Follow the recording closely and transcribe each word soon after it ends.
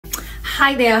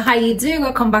Hi there, how you doing?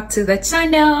 Welcome back to the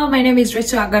channel. My name is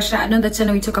Rachel Agasha, and on the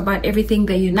channel we talk about everything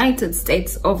the United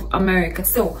States of America.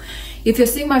 So if you're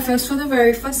seeing my face for the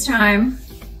very first time,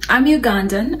 I'm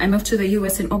Ugandan. I moved to the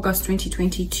US in August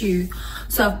 2022.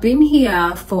 So I've been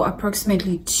here for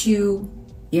approximately 2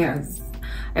 years.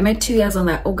 I made 2 years on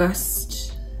the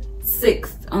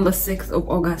 6th of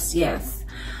August, yes.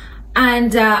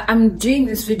 And I'm doing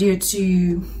this video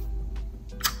to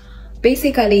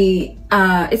basically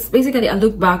it's basically a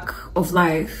look back of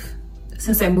life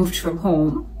since I moved from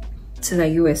home to the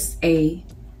USA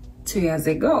 2 years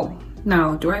ago.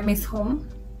 Now, do I miss home?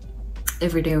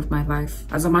 Every day of my life.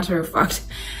 As a matter of fact,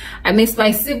 I miss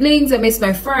my siblings, I miss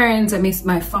my friends, I miss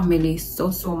my family so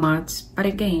much. But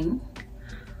again,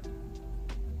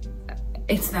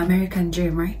 it's the American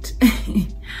dream, right?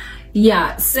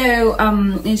 Yeah, so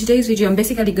in today's video I'm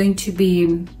basically going to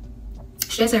be,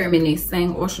 should I say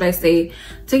reminiscing, or should I say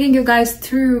taking you guys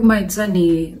through my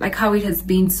journey, like how it has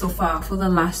been so far for the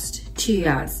last 2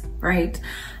 years, right?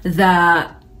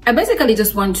 That I basically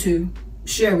just want to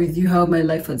share with you how my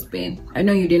life has been. I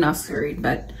know you didn't ask for it,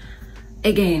 but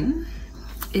again,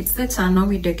 it's the channel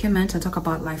we document and talk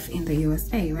about life in the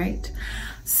USA, right?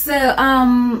 So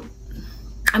I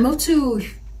moved to,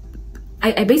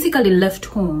 I basically left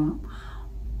home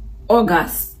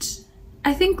August,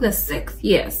 I think the 6th,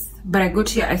 yes. But I got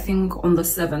here, I think, on the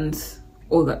 7th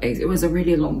or the 8th. It was a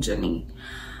really long journey.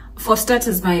 For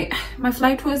starters, my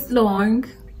flight was long.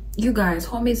 You guys,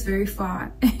 home is very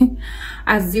far.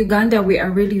 As Uganda, we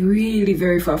are really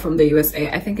very far from the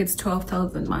USA. I think it's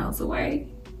 12,000 miles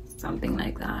away, something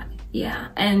like that. Yeah,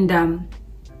 and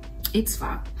it's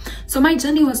far. So my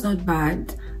journey was not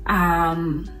bad.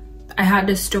 I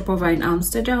had a stopover in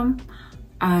Amsterdam,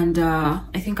 and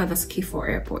I think at the Schiphol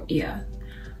airport, yeah.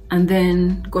 And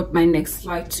then got my next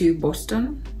flight to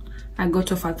Boston. I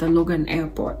got off at the Logan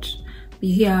airport.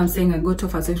 You hear I'm saying I got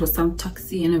off as it was some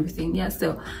taxi and everything. Yeah,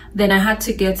 so then I had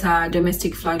to get a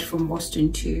domestic flight from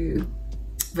Boston to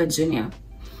Virginia.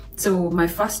 So my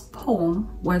first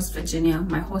home was Virginia.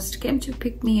 My host came to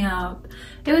pick me up.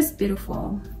 It was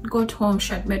beautiful. Got home,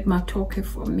 she had made matoke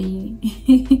for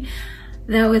me.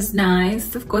 That was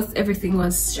nice. Of course, everything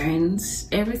was strange.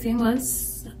 Everything was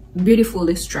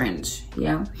beautifully strange,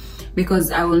 yeah, because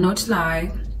I will not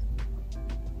lie,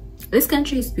 this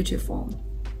country is beautiful.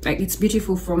 Like, it's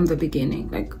beautiful from the beginning,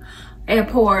 like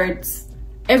airports,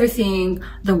 everything.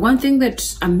 The one thing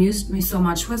that amused me so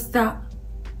much was that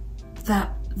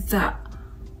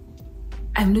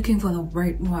I'm looking for the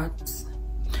right words,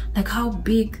 like how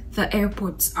big the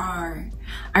airports are.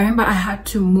 I remember I had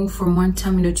to move from one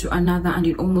terminal to another, and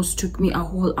it almost took me a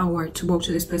whole hour to walk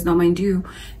to this place. Now, mind you,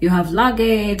 you have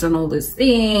luggage and all these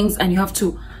things, and you have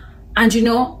to, and you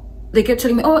know, they kept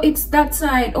telling me, oh, it's that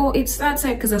side, oh, it's that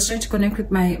side, because I was trying to connect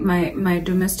with my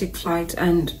domestic flight,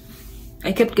 and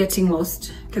I kept getting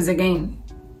lost. Because again,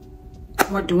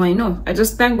 what do I know? I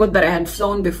just thank God that I had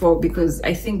flown before, because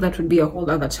I think that would be a whole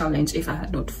other challenge if I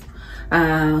had not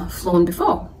flown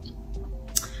before.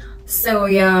 So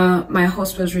yeah, my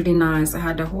host was really nice. I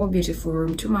had a whole beautiful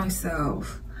room to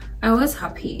myself. I was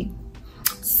happy.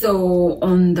 So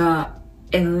on the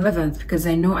 11th, because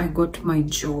I know I got my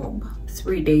job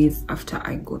 3 days after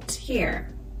I got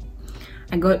here,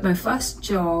 I got my first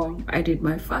job. I did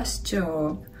my first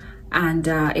job, and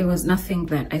it was nothing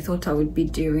that I thought I would be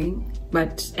doing.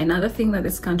 But another thing that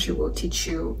this country will teach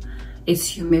you is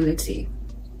humility.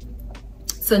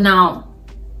 So now,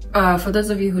 for those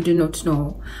of you who do not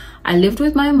know, I lived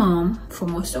with my mom for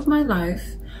most of my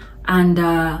life, and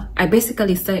I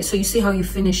basically started, so you see how you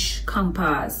finish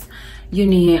campus,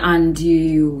 uni, and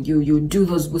you do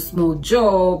those small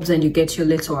jobs, and you get your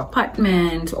little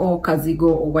apartment or kazigo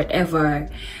or whatever,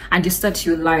 and you start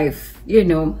your life. You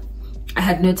know, I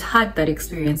had not had that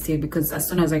experience here, because as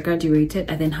soon as I graduated,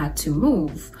 I then had to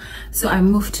move. So I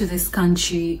moved to this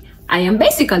country. I am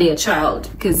basically a child,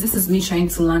 because this is me trying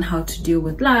to learn how to deal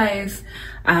with life.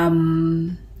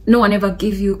 No one ever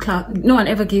gives you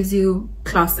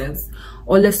classes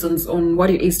or lessons on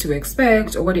what it is to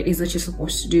expect or what it is that you're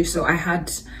supposed to do. So I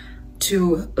had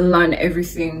to learn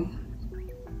everything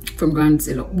from ground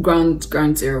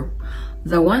zero.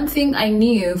 The one thing I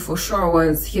knew for sure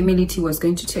was humility was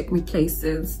going to take me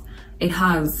places. It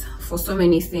has, for so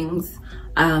many things.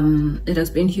 It has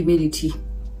been humility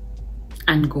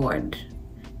and God,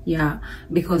 yeah,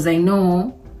 because I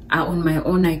know on my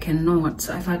own I cannot.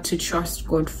 I've had to trust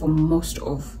God for most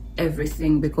of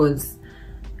everything, because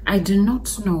I do not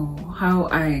know how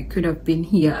I could have been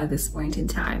here at this point in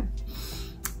time.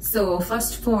 So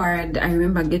fast forward, I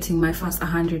remember getting my first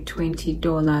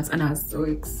 $120, and I was so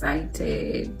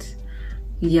excited.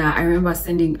 Yeah, I remember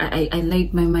I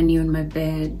laid my money on my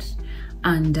bed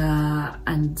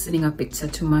and sending a picture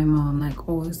to my mom like,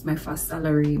 oh, it's my first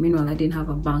salary. Meanwhile, I didn't have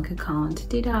a bank account.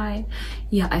 Did I?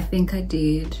 Yeah, I think I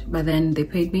did, but then they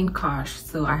paid me in cash,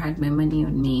 so I had my money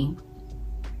on me,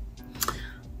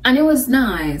 and it was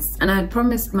nice. And I had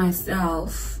promised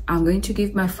myself I'm going to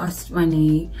give my first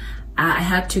money. I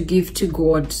had to give to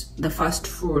God the first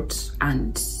fruit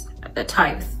and the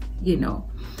tithe. You know,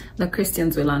 the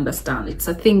Christians will understand. It's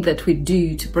a thing that we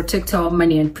do to protect our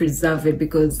money and preserve it,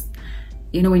 because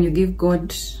you know, when you give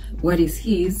God what is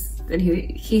his, then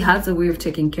he has a way of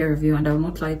taking care of you. And I will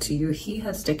not lie to you, he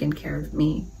has taken care of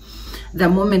me. The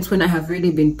moments when I have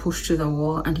really been pushed to the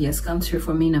wall, and he has come through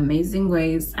for me in amazing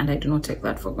ways, and I do not take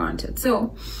that for granted.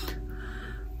 So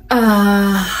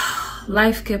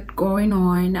life kept going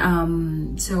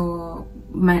on. So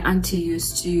my auntie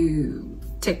used to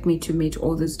take me to meet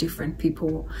all those different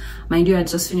people. Mind you, I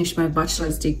just finished my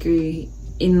bachelor's degree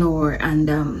in law, and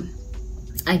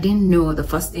I didn't know the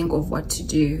first thing of what to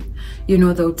do. You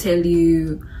know, they'll tell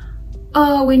you,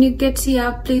 oh, when you get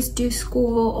here, please do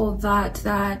school, all that.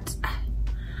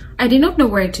 I did not know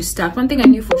where to start. One thing I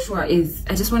knew for sure is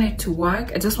I just wanted to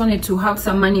work. I just wanted to have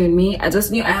some money on me. I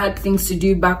just knew I had things to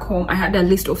do back home. I had a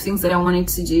list of things that I wanted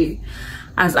to do.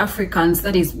 As Africans,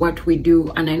 that is what we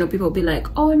do. And I know people be like,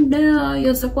 oh no,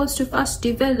 you're supposed to first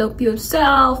develop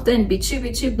yourself, then be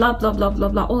bitchy, blah, blah, blah, blah,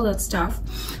 blah, all that stuff,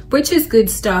 which is good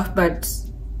stuff, but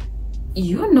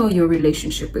you know your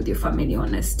relationship with your family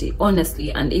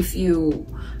honestly, and if you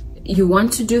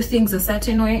want to do things a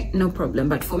certain way, no problem.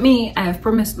 But for me, I have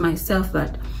promised myself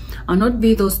that I'll not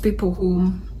be those people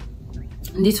who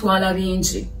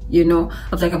you know,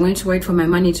 of like, I'm going to wait for my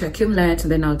money to accumulate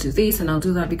and then I'll do this and I'll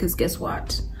do that, because guess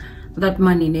what, that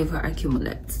money never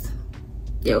accumulates.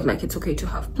 Yeah, like, it's okay to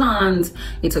have plans,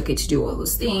 it's okay to do all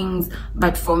those things,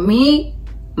 but for me,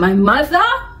 my mother,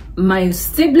 my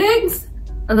siblings,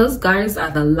 those guys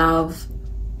are the love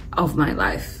of my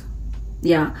life.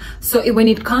 Yeah, so when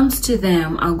it comes to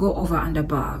them, I'll go over and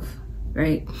above,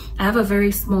 right? I have a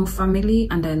very small family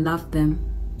and I love them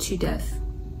to death.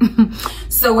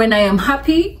 So when I am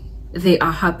happy, they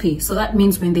are happy. So that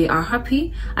means when they are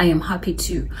happy, I am happy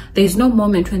too. There's no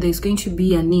moment when there's going to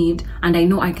be a need and I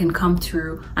know I can come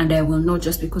through, and I will not,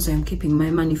 just because I am keeping my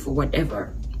money for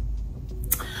whatever.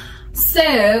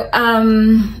 So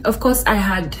of course I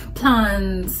had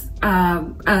plans. I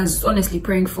was honestly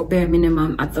praying for bare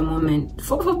minimum at the moment,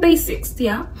 for basics.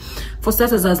 Yeah, for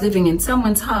starters, I was living in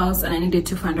someone's house and I needed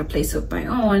to find a place of my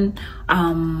own.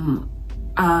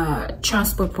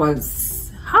 Transport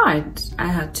was hard. I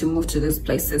had to move to these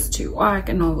places to work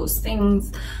and all those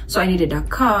things, so I needed a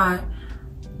car.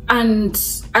 And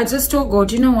I just told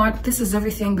God, you know what, this is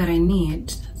everything that I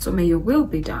need, so may your will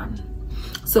be done.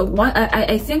 So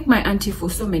I thank my auntie for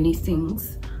so many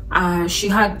things. She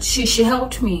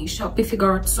helped me. She helped me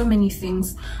figure out so many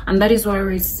things, and that is why I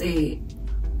always say,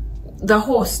 the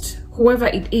host, whoever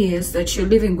it is that you're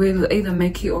living with, will either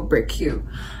make you or break you.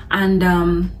 And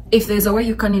if there's a way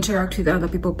you can interact with other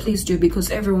people, please do, because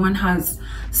everyone has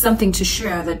something to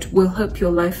share that will help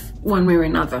your life one way or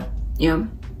another. Yeah.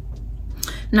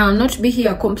 Now, not to be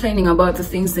here complaining about the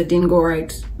things that didn't go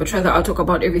right, but rather I'll talk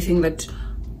about everything that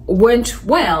went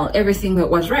well, everything that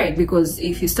was right, because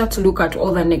if you start to look at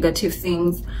all the negative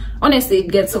things, honestly,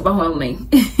 it gets overwhelming.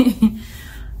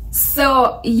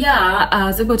 So yeah, I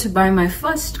was able to buy my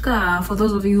first car. For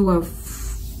those of you who have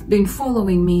been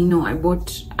following me, know I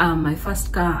bought my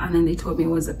first car, and then they told me it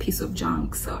was a piece of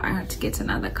junk, so I had to get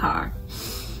another car.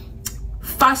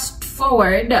 Fast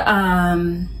forward,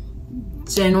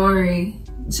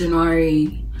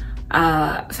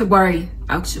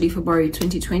 February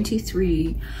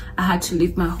 2023, I had to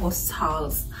leave my host's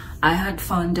house. I had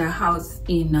found a house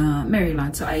in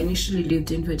Maryland, so I initially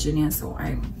lived in Virginia, so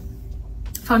I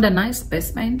found a nice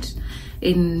basement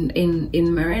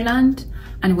in Maryland,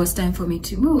 and it was time for me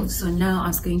to move. So now I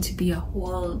was going to be a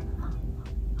whole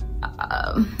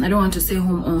I don't want to say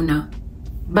homeowner,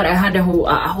 but I had a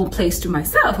whole place to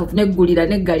myself of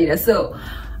negulida. So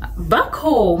back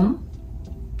home,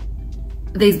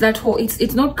 there's that whole,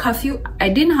 it's not curfew. I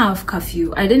didn't have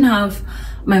curfew. I didn't have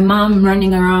my mom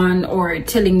running around or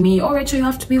telling me, oh Rachel, you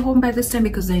have to be home by this time,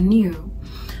 because I knew.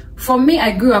 For me,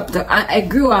 I grew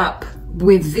up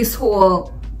with this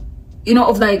whole, you know,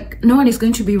 of like, no one is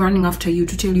going to be running after you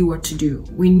to tell you what to do.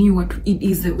 We knew what it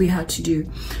is that we had to do.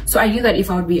 So I knew that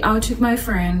if I would be out with my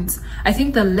friends, I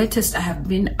think the latest I have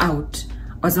been out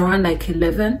was around like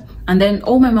 11, and then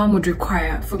all my mom would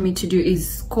require for me to do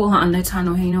is call her and let her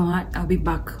know, hey, you know what, I'll be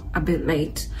back a bit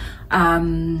late,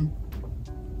 and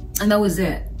that was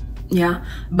it. Yeah,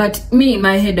 but me in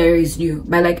my head I always knew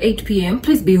by like 8 p.m.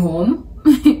 please be home.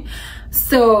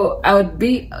 So I would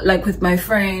be like with my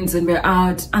friends and we're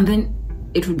out, and then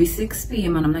it would be 6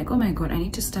 p.m. and I'm like, oh my god, I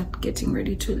need to start getting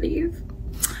ready to leave.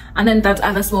 And then that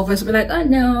other small voice would be like, oh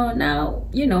no, now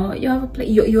you know you have a place,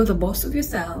 you're the boss of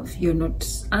yourself, you're not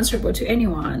answerable to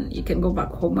anyone, you can go back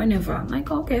home whenever. I'm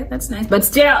like, okay, that's nice, but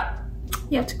still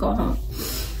you have to go home.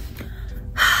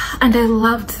 And I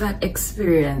loved that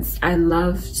experience. I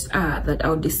loved that I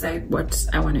would decide what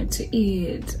I wanted to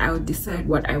eat. I would decide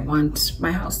what I want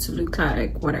my house to look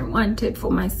like, what I wanted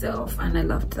for myself, and I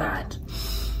loved that.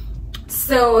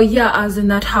 So yeah, I was in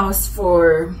that house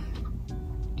for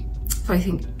I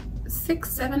think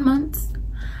 6-7 months.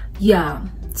 Yeah,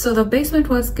 so the basement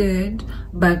was good,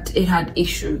 but it had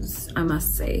issues, I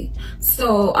must say.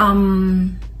 So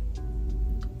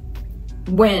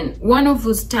when one of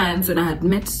those times when I had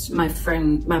met my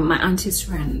friend, my auntie's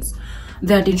friends,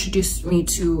 they had introduced me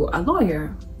to a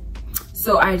lawyer.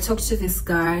 So I talked to this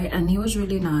guy and he was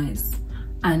really nice,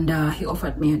 and he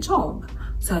offered me a job.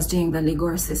 So I was doing the legal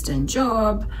assistant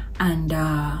job, and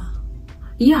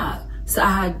yeah, so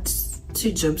I had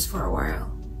 2 jobs for a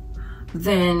while.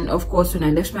 Then of course when I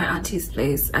left my auntie's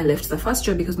place, I left the first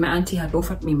job because my auntie had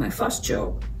offered me my first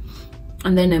job.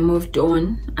 And then I moved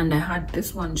on and I had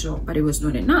this one job, but it was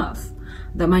not enough.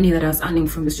 The money that I was earning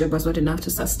from this job was not enough to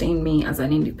sustain me as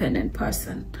an independent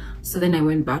person. So then I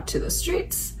went back to the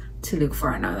streets to look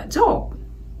for another job.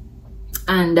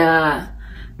 And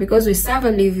because we serve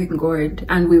a living God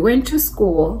and we went to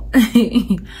school,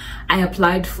 I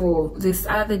applied for this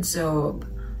other job.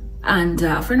 And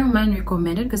a friend of mine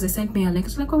recommended, because they sent me a link.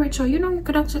 It's like, oh Rachel, you know, you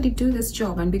could actually do this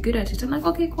job and be good at it. I'm like,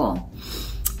 okay, cool.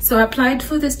 So I applied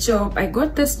for this job. I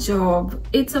got this job.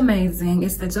 It's amazing.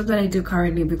 It's the job that I do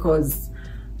currently, because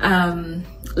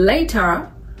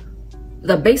later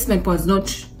the basement was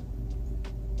not,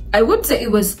 I would say it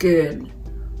was good,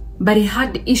 but it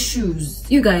had issues.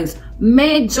 You guys,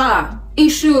 major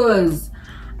issues.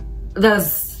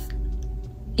 There's,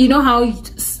 you know how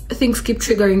things keep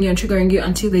triggering you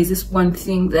until there's this one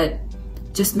thing that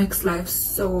just makes life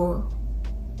so,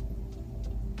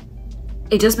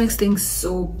 it just makes things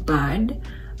so bad,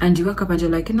 and you wake up and you're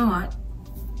like, you know what,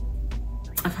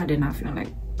 I've had enough. And I'm like,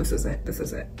 this is it, this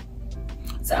is it.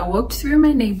 So I walked through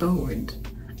my neighborhood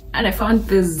and I found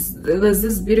there's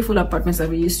this beautiful apartments that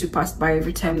we used to pass by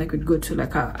every time like we'd go to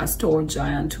like a store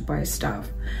giant to buy stuff.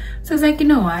 So I was like, you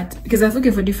know what, because I was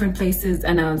looking for different places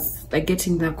and I was like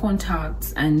getting their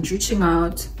contacts and reaching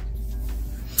out.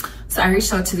 So I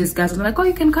reached out to these guys and I'm like, oh,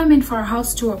 you can come in for a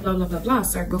house tour, blah blah blah blah.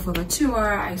 So I go for the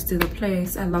tour. I see the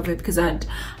place. I love it because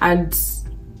I'd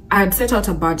set out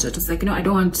a budget. It's like, you know, I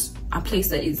don't want a place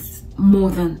that is more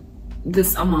than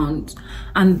this amount,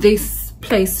 and this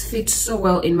place fits so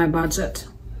well in my budget.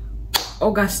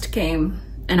 August came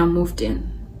and I moved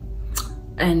in,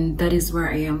 and that is where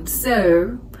I am.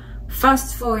 So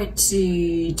fast forward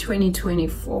to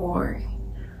 2024,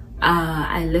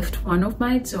 I left one of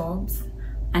my jobs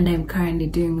and I'm currently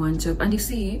doing one job. And you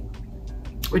see,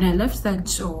 when I left that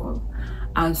job,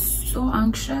 I was so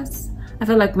anxious. I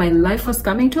felt like my life was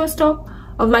coming to a stop.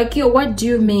 Of like, yo, what do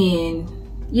you mean?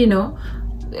 You know,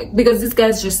 because these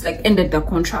guys just like ended the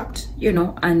contract, you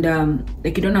know, and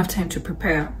like you don't have time to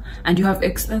prepare, and you have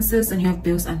expenses and you have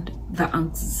bills, and the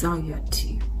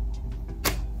anxiety.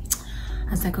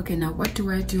 I was like, okay, now what do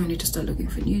I do? I need to start looking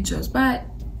for new jobs. But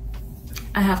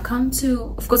I have come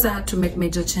to, of course I had to make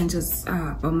major changes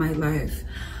on my life,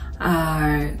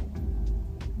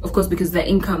 of course, because the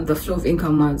income, the flow of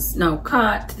income was now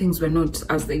cut. Things were not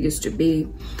as they used to be,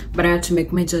 but I had to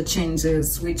make major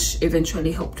changes, which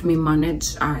eventually helped me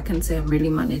manage. I can say I'm really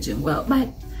managing well, but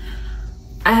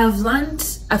I have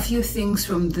learned a few things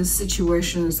from these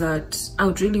situations that I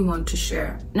would really want to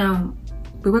share. Now,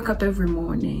 we wake up every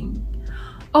morning,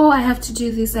 oh, I have to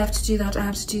do this, I have to do that, I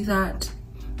have to do that.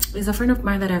 There's a friend of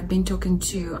mine that I've been talking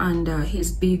to, and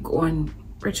he's big on,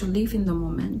 Rachel, live in the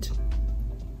moment.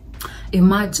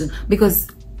 Imagine, because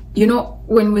you know,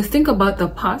 when we think about the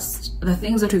past, the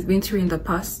things that we've been through in the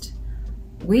past,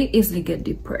 we easily get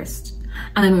depressed.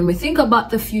 And then when we think about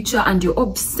the future and you're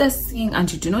obsessing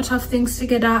and you do not have things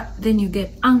figured out, then you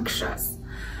get anxious.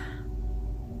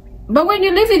 But when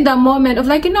you live in the moment of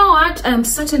like, you know what, I'm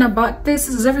certain about this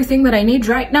is everything that I need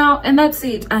right now, and that's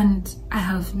it. And I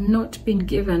have not been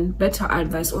given better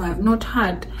advice, or I have not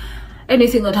had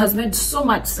anything that has made so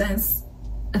much sense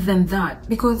than that.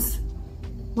 Because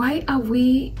why are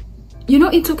we, you know,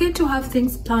 it's okay to have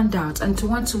things planned out and to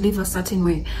want to live a certain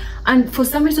way. And for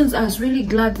some reasons, I was really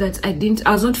glad that I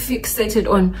was not fixated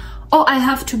on, oh, I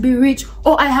have to be rich,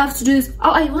 oh, I have to do this,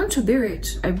 oh, I want to be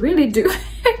rich, I really do.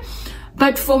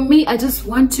 But for me, I just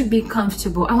want to be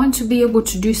comfortable. I want to be able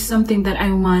to do something that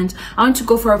I want. I want to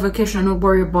go for a vacation and not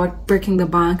worry about breaking the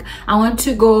bank. I want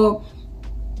to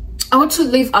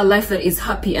live a life that is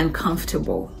happy and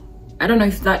comfortable. I don't know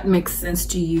if that makes sense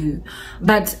to you,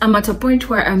 but I'm at a point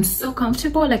where I'm so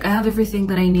comfortable. Like, I have everything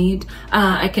that I need.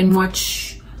 I can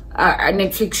watch a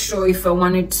Netflix show if I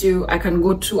wanted to. I can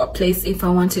go to a place if I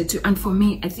wanted to. And for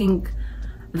me, I think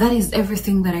that is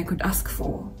everything that I could ask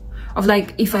for. Of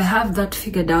like, if I have that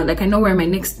figured out, like I know where my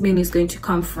next meal is going to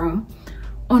come from,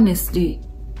 honestly,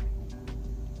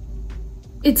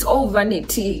 it's all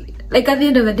vanity. Like, at the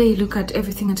end of the day, you look at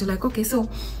everything and you're like, okay, so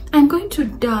I'm going to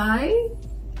die,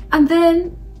 and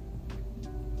then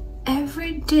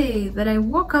every day that I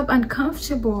woke up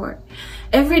uncomfortable,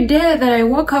 every day that I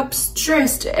woke up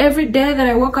stressed, every day that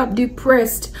I woke up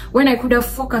depressed, when I could have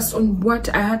focused on what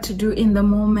I had to do in the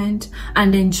moment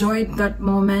and enjoyed that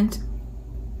moment.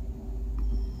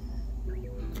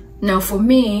 Now, for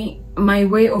me, my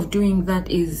way of doing that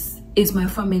is my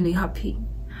family happy?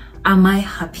 Am I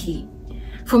happy?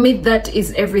 For me, that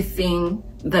is everything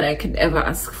that I could ever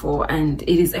ask for, and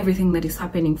it is everything that is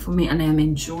happening for me, and I am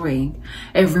enjoying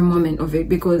every moment of it,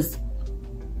 because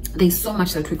there's so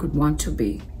much that we could want to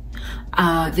be.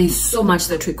 There's so much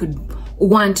that we could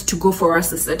want to go for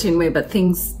us a certain way, but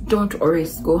things don't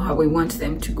always go how we want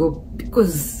them to go,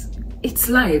 because it's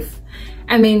life.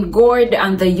 I mean, God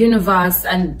and the universe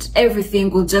and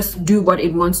everything will just do what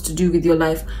it wants to do with your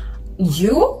life.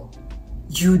 You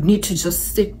need to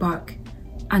just sit back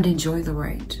and enjoy the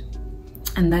ride.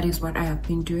 And that is what I have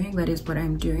been doing. That is what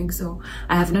I'm doing. So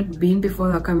I have not been before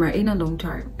the camera in a long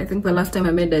time. I think the last time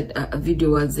I made a video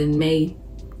was in May.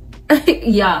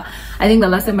 Yeah, I think the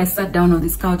last time I sat down on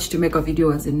this couch to make a video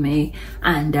was in May,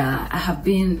 and I've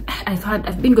been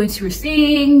going through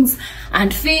things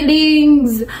and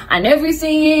feelings and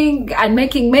everything, and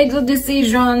making major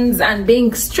decisions and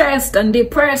being stressed and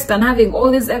depressed and having all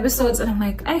these episodes, and I'm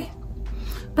like, hey,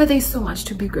 but there's so much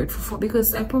to be grateful for,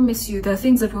 because I promise you there are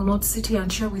things that will not sit here and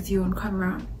share with you on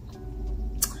camera,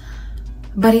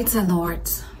 but it's a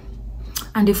lot.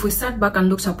 And if we sat back and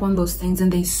looked upon those things,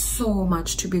 and there's so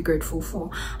much to be grateful for.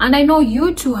 And I know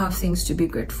you too have things to be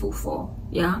grateful for.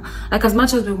 Yeah, like, as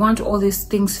much as we want all these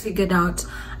things figured out,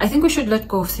 I think we should let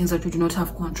go of things that we do not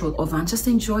have control over, and just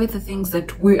enjoy the things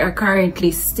that we are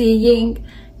currently seeing,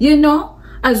 you know,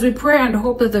 as we pray and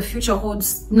hope that the future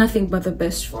holds nothing but the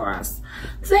best for us.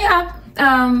 So yeah,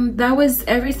 that was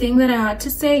everything that I had to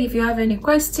say. If you have any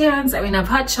questions, I mean, I've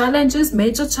had challenges,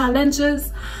 major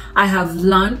challenges. I have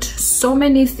learned so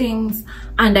many things,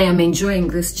 and I am enjoying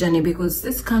this journey, because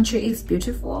this country is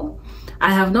beautiful.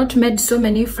 I have not made so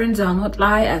many friends, I'll not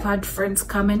lie. I've had friends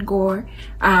come and go.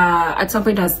 At some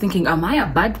point I was thinking, am I a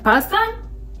bad person?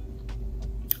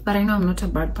 But I know I'm not a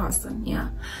bad person.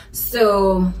 Yeah,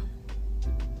 so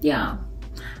yeah,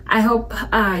 I hope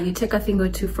you take a thing or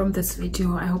two from this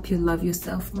video. I hope you love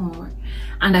yourself more,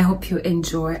 and I hope you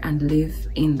enjoy and live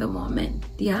in the moment.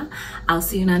 Yeah, I'll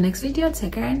see you in our next video.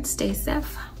 Take care and stay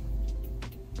safe.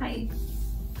 Bye.